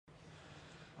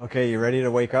Okay, you ready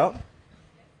to wake up?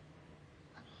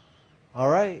 All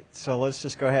right, so let's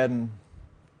just go ahead and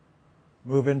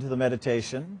move into the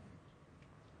meditation.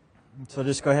 So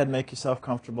just go ahead and make yourself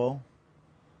comfortable,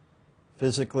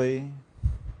 physically,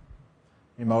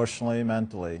 emotionally,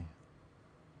 mentally.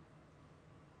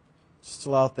 Just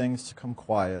allow things to come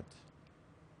quiet,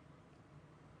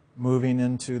 moving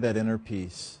into that inner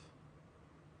peace.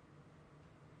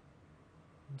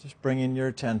 Just bringing your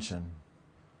attention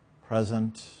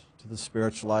present to the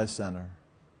spiritualized center,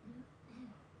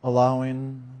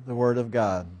 allowing the Word of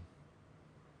God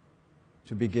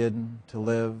to begin to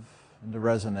live and to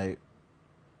resonate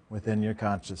within your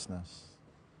consciousness.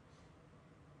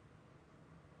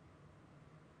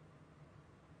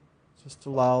 Just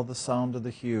allow the sound of the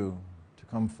hue to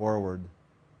come forward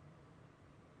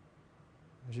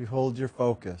as you hold your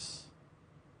focus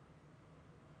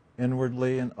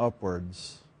inwardly and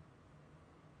upwards,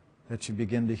 that you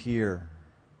begin to hear,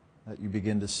 that you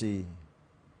begin to see.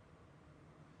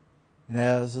 And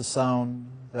as the sound,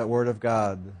 that Word of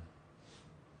God,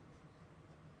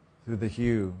 through the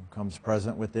hue, comes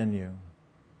present within you,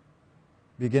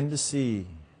 begin to see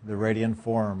the radiant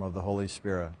form of the Holy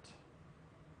Spirit.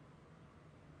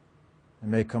 It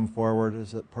may come forward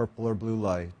as a purple or blue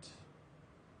light,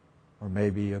 or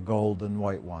maybe a gold and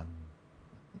white one.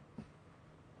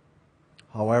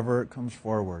 However it comes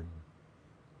forward,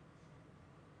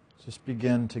 just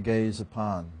begin to gaze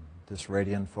upon this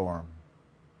radiant form,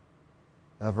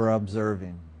 ever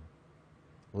observing,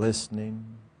 listening,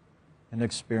 and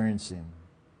experiencing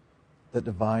the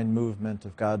divine movement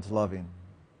of God's loving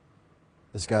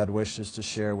as God wishes to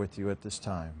share with you at this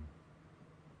time.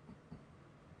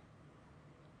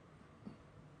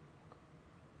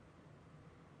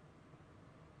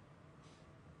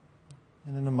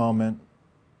 And in a moment,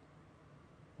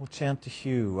 we'll chant the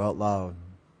hue out loud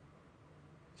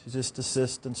to just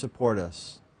assist and support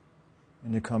us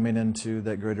in you coming into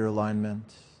that greater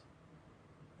alignment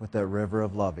with that river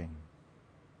of loving.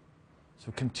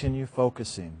 So continue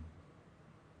focusing,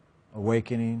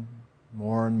 awakening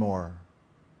more and more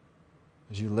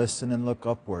as you listen and look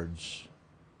upwards,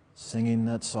 singing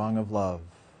that song of love.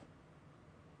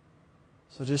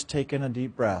 So just take in a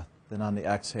deep breath, then on the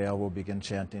exhale we'll begin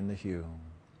chanting the hue.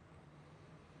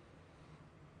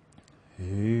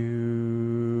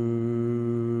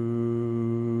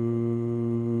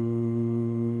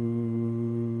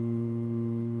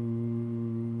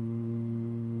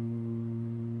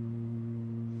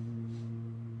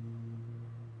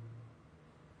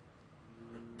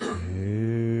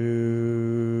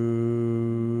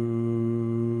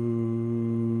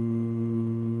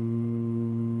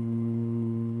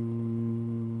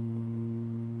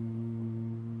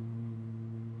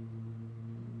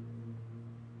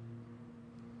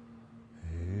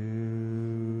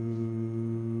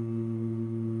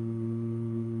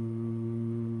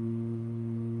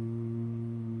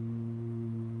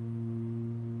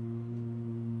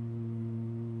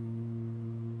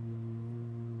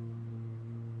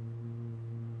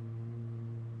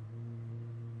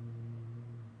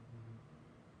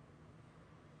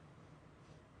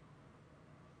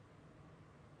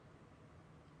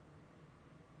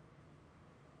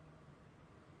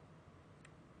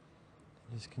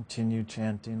 Just continue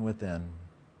chanting within,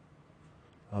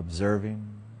 observing,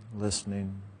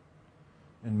 listening,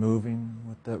 and moving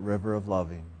with that river of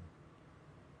loving,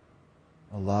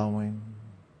 allowing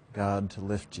God to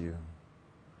lift you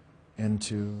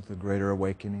into the greater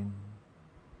awakening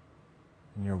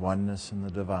in your oneness in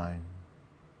the divine.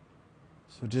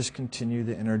 So just continue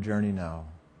the inner journey now,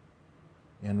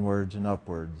 inwards and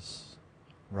upwards,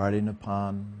 riding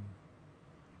upon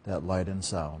that light and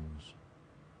sound.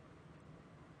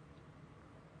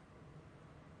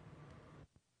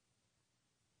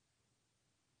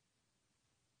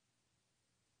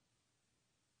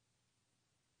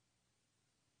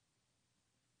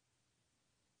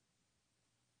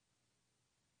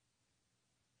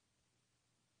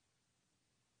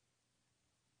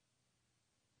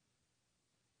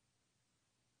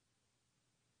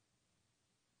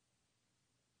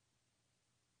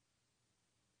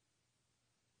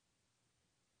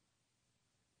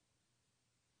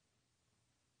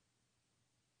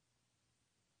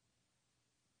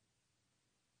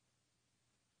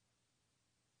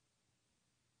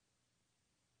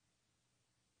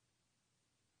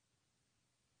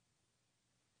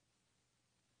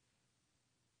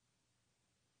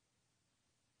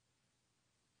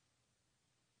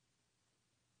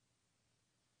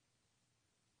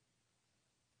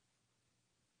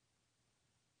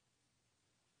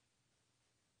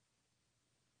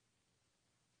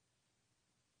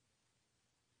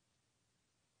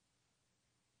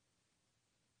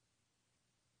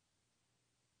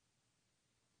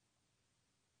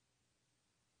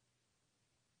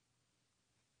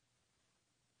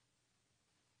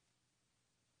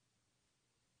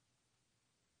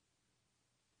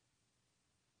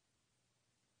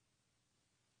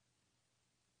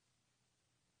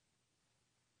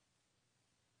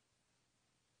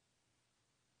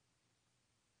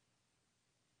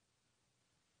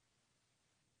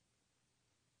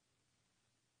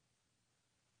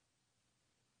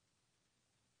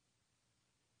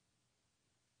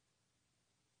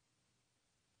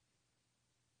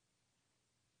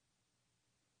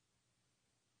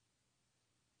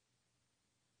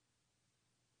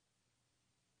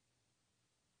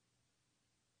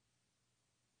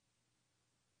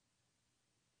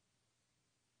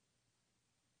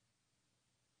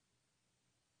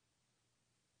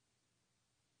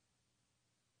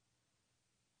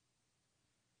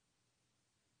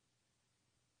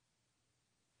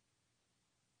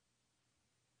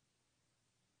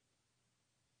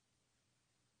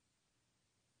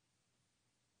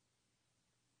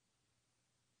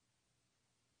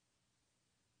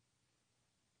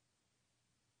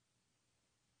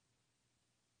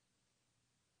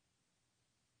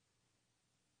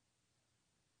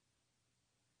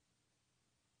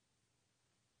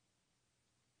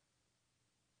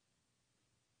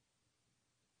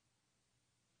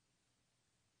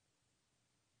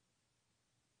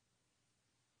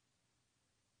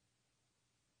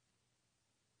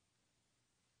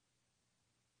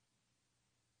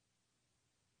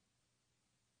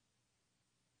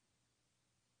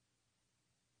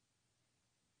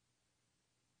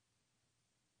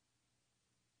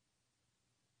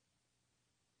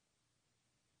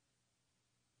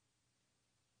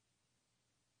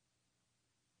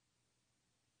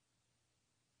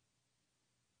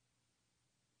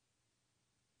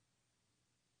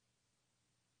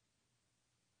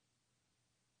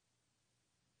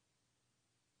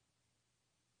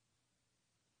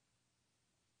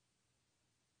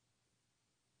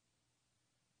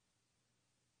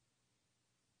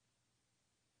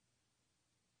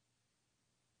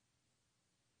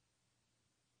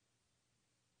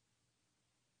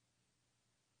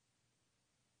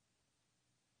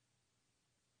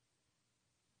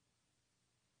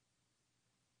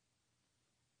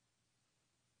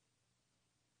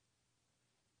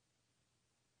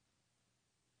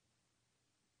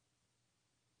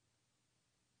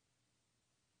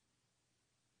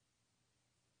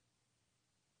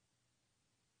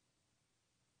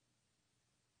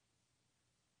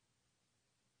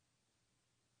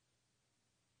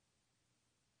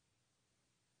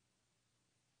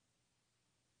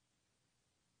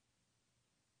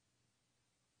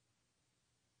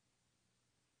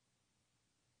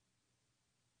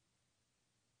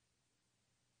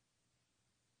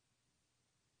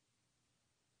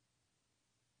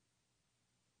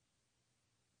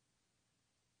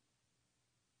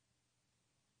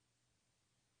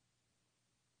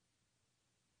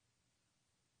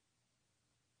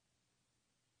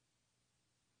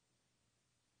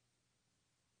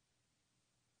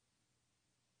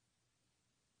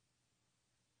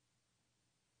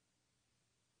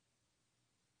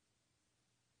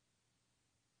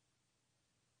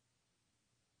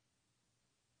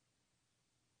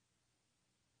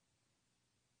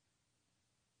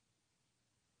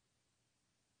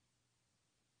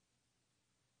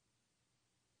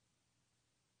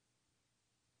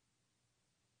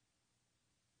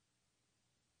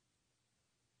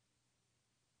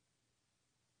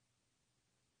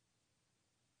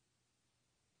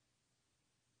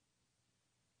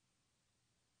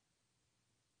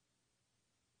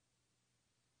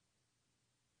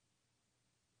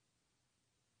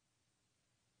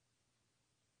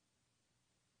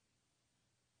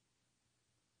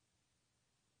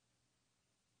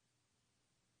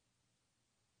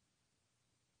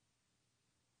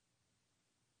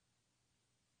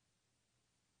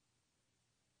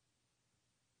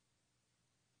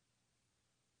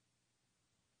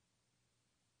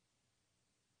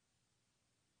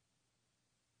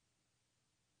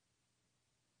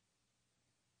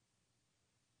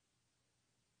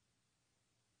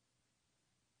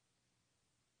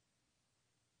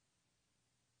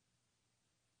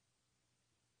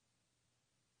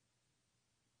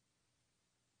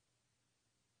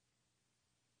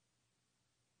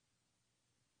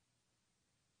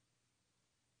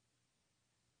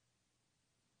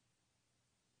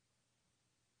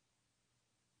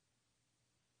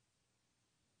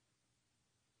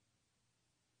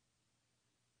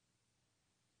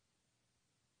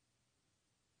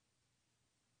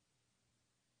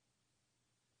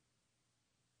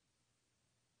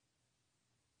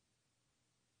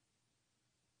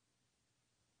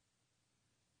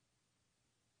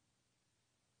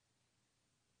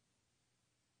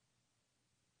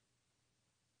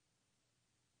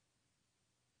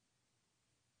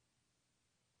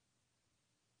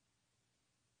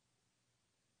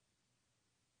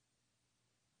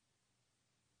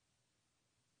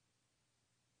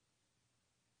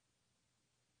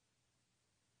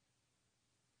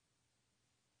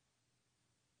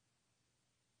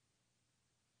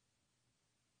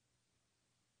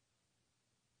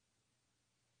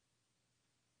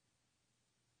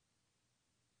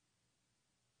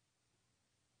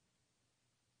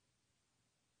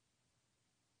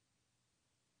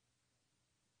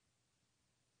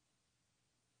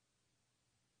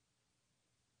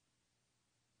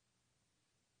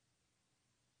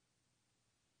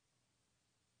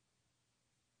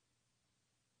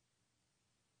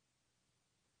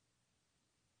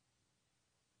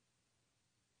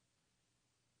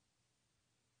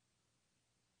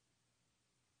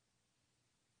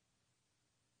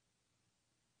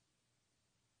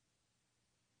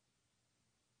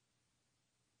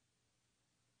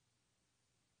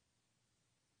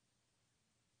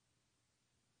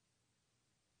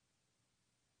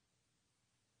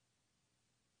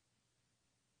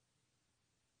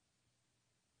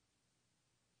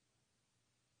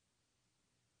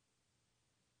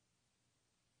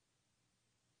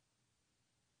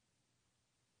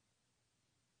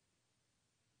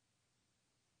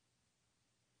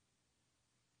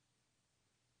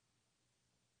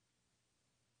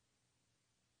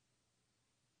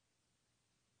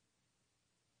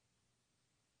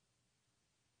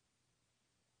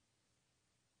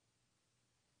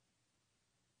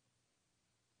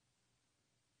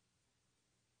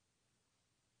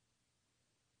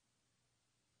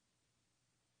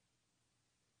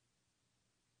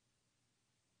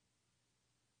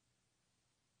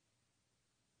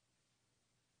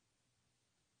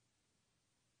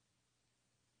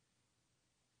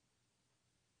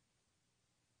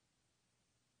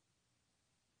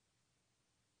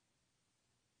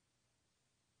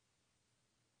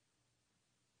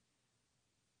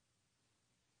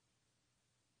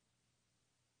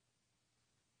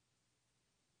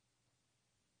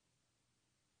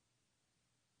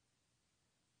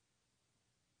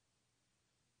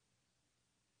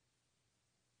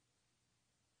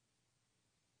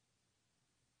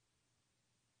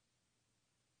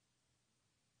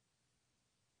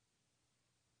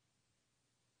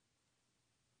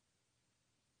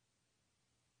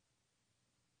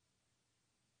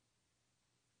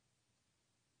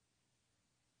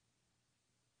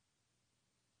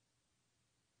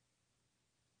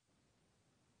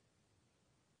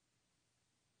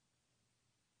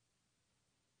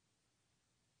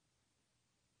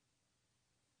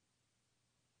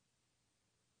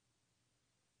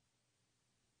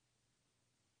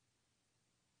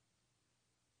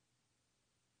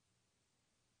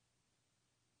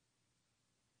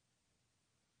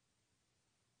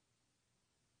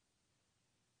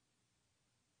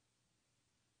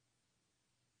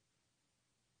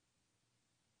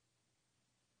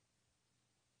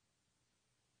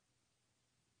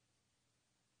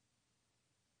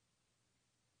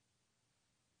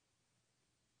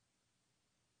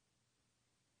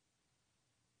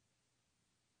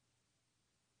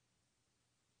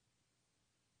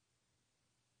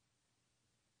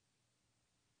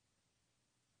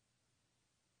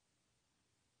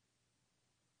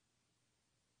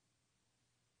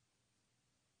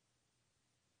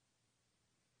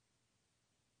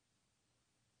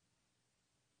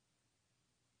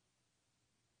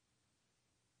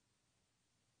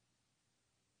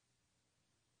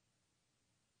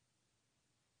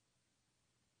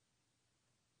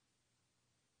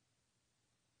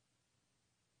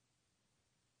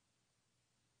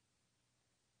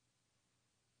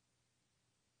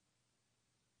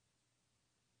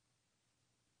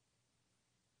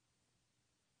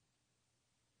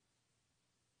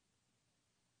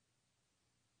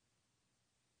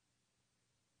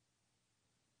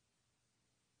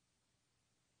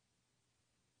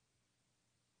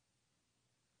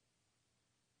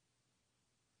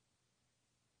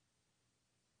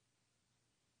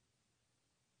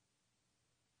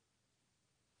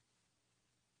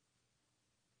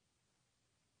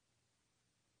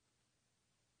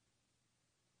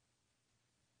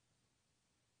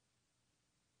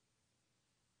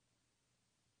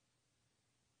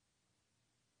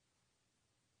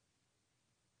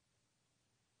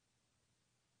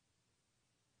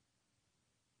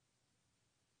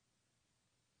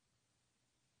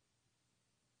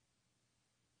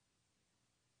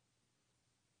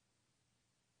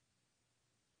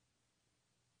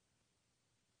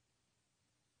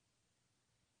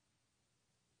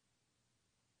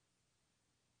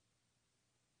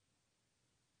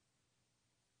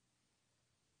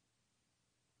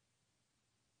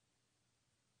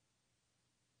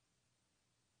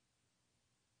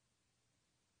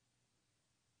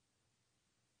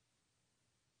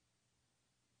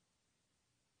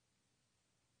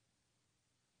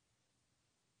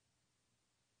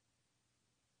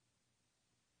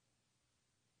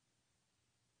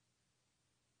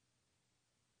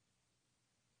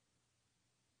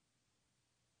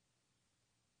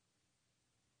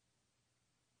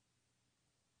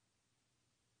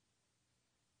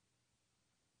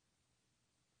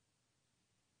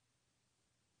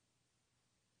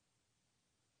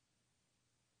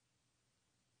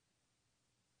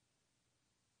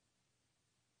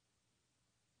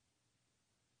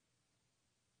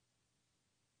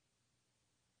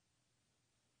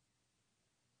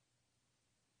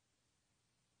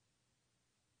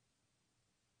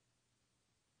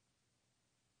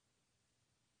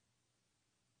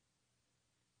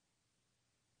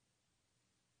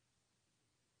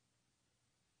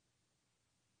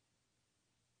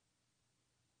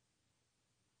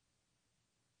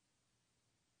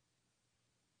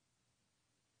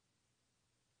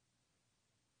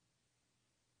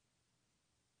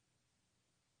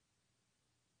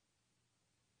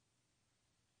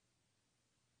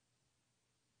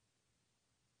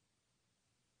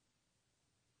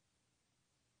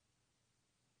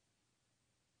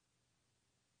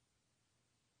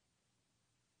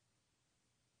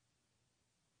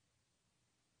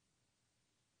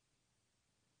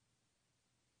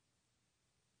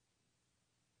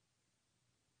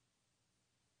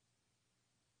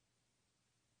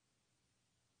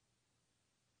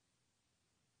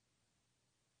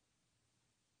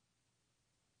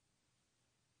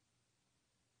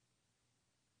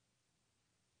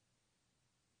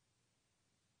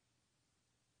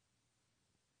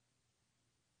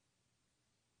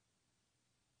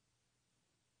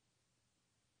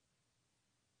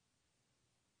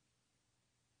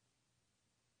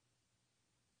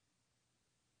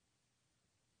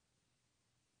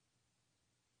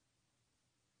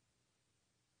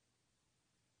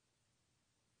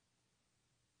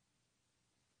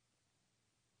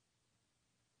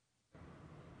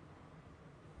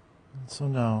 So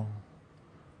now,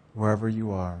 wherever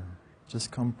you are,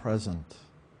 just come present,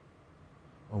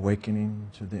 awakening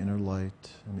to the inner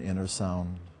light and the inner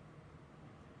sound,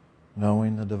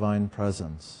 knowing the divine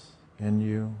presence in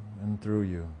you and through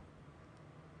you,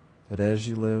 that as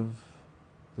you live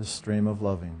this stream of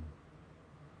loving,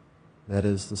 that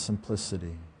is the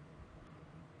simplicity,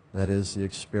 that is the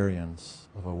experience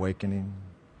of awakening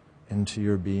into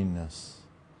your beingness,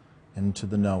 into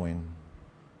the knowing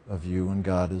of you and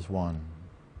God as one.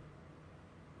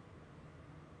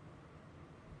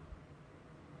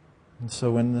 And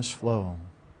so in this flow,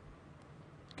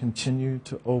 continue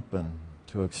to open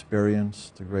to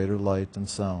experience the greater light and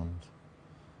sound,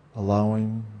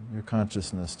 allowing your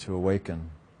consciousness to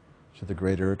awaken to the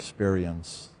greater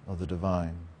experience of the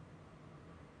divine.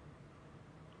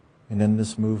 And in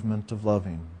this movement of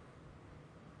loving,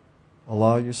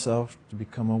 allow yourself to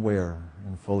become aware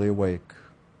and fully awake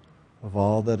of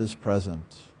all that is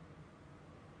present,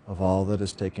 of all that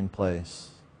is taking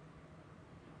place,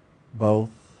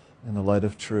 both in the light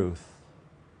of truth,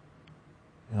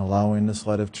 and allowing this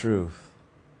light of truth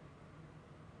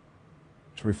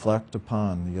to reflect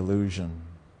upon the illusion,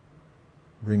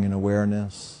 bringing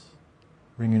awareness,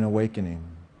 bringing awakening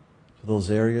to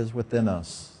those areas within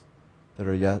us that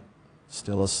are yet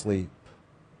still asleep,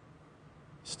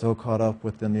 still caught up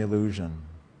within the illusion,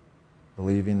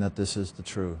 believing that this is the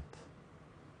truth.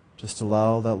 Just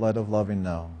allow that light of loving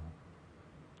now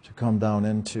to come down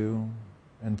into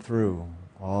and through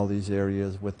all these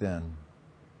areas within.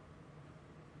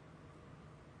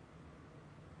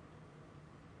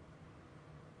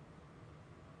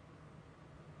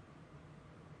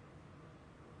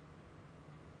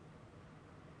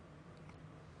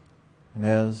 And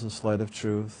as this light of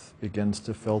truth begins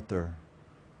to filter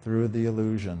through the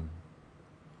illusion,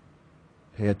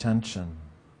 pay attention,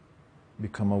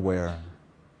 become aware,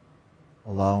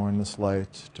 allowing this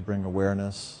light to bring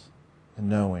awareness and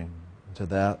knowing into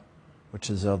that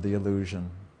which is of the illusion,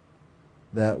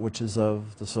 that which is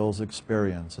of the soul's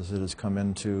experience as it has come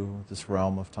into this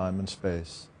realm of time and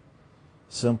space,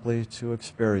 simply to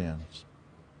experience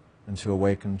and to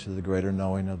awaken to the greater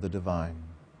knowing of the divine.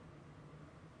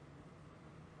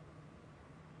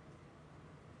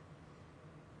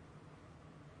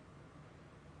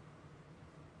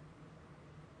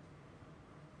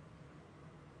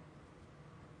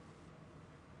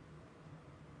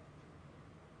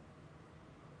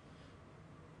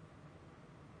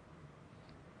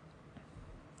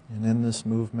 And in this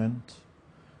movement,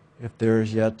 if there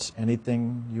is yet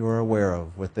anything you are aware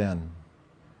of within,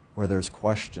 where there's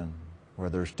question, where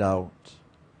there's doubt,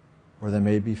 where there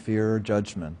may be fear or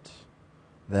judgment,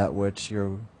 that which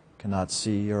you cannot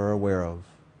see or are aware of,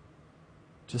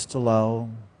 just allow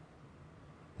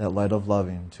that light of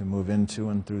loving to move into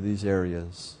and through these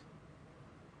areas,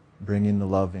 bringing the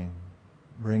loving,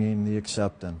 bringing the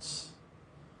acceptance,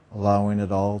 allowing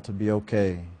it all to be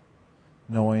okay,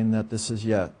 knowing that this is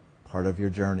yet part of your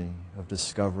journey of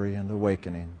discovery and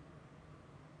awakening.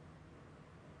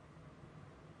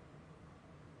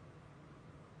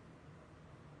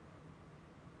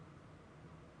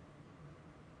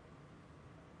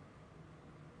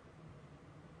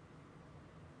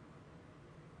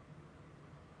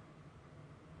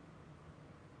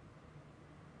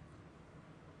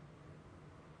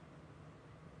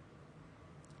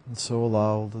 And so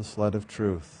allow this light of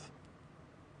truth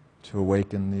to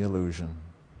awaken the illusion,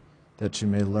 that you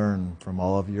may learn from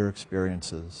all of your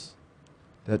experiences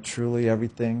that truly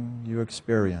everything you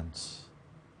experience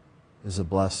is a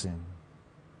blessing,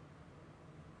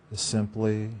 is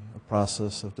simply a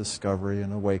process of discovery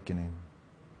and awakening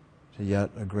to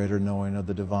yet a greater knowing of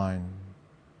the divine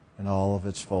in all of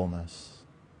its fullness.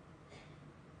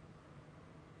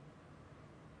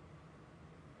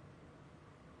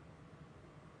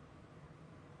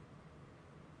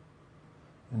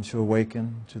 And to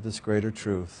awaken to this greater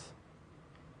truth,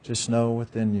 just know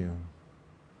within you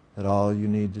that all you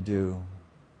need to do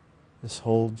is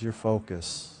hold your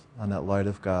focus on that light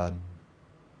of God,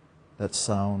 that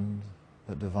sound,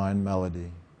 that divine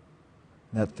melody,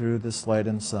 and that through this light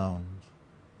and sound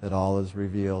that all is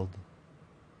revealed,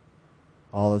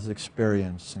 all is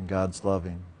experienced in God's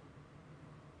loving.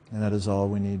 And that is all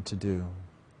we need to do,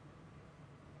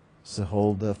 is to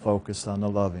hold the focus on the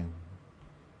loving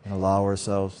and allow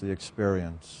ourselves the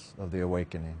experience of the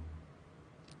awakening.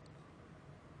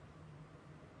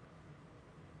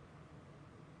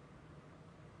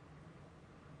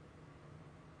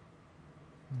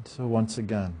 And so once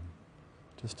again,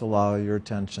 just allow your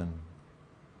attention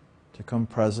to come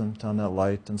present on that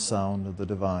light and sound of the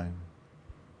divine,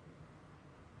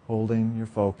 holding your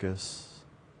focus,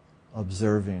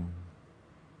 observing,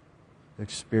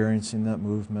 experiencing that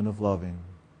movement of loving,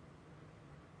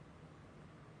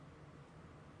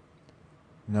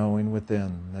 knowing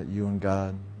within that you and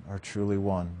God are truly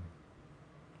one.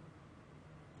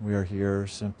 We are here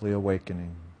simply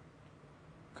awakening,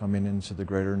 coming into the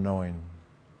greater knowing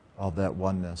of that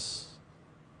oneness.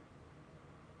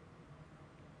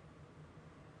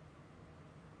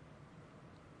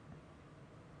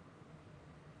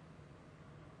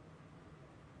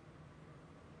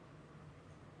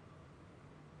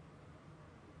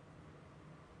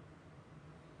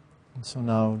 And so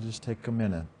now just take a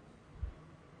minute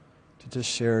to just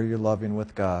share your loving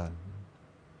with God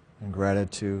in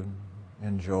gratitude,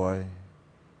 in joy,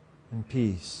 in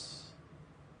peace.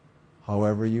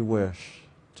 However you wish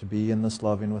to be in this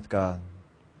loving with God,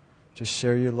 just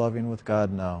share your loving with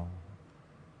God now,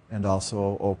 and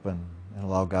also open and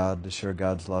allow God to share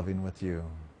God's loving with you.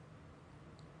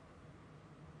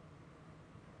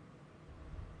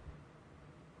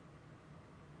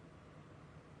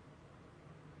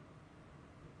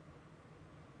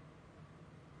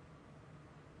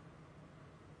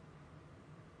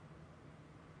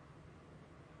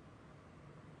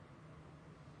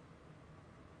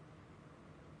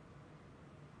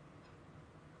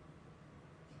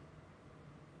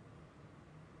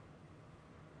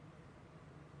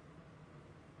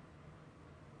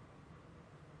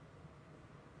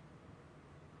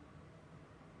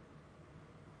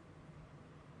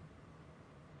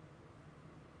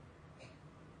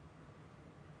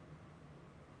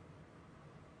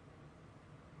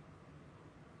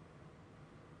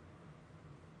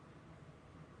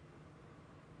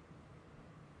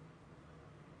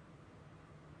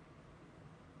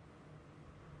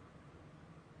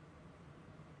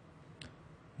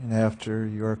 And after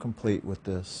you are complete with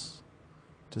this,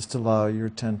 just allow your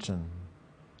attention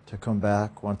to come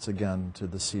back once again to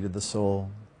the seat of the soul,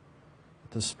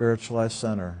 the spiritualized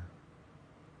center,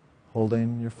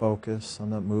 holding your focus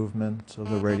on the movement of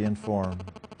the radiant form,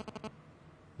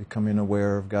 becoming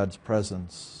aware of God's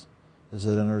presence as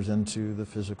it enters into the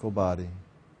physical body.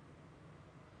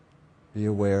 Be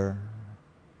aware.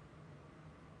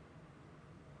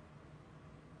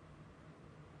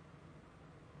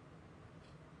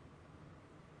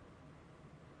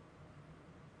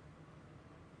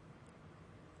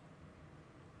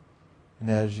 And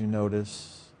as you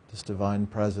notice this divine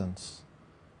presence,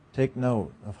 take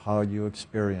note of how you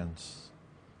experience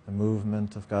the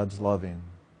movement of God's loving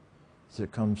as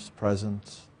it comes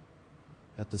present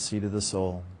at the seat of the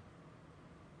soul.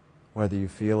 Whether you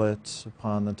feel it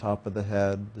upon the top of the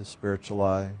head, the spiritual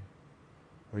eye,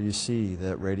 or you see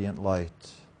that radiant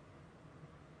light,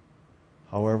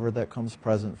 however that comes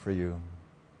present for you,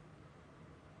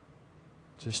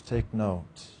 just take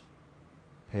note,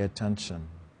 pay attention,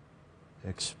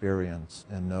 experience,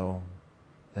 and know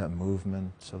that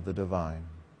movement of the divine.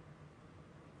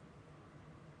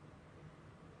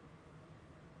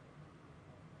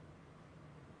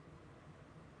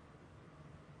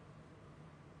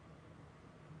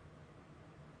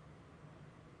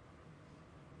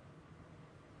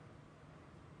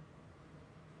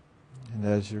 And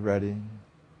as you're ready,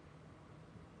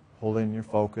 holding your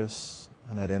focus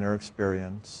on that inner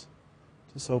experience,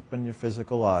 just open your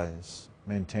physical eyes,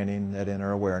 maintaining that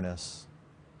inner awareness,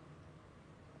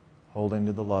 holding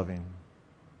to the loving,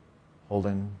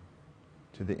 holding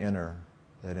to the inner,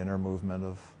 that inner movement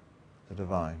of the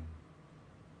divine.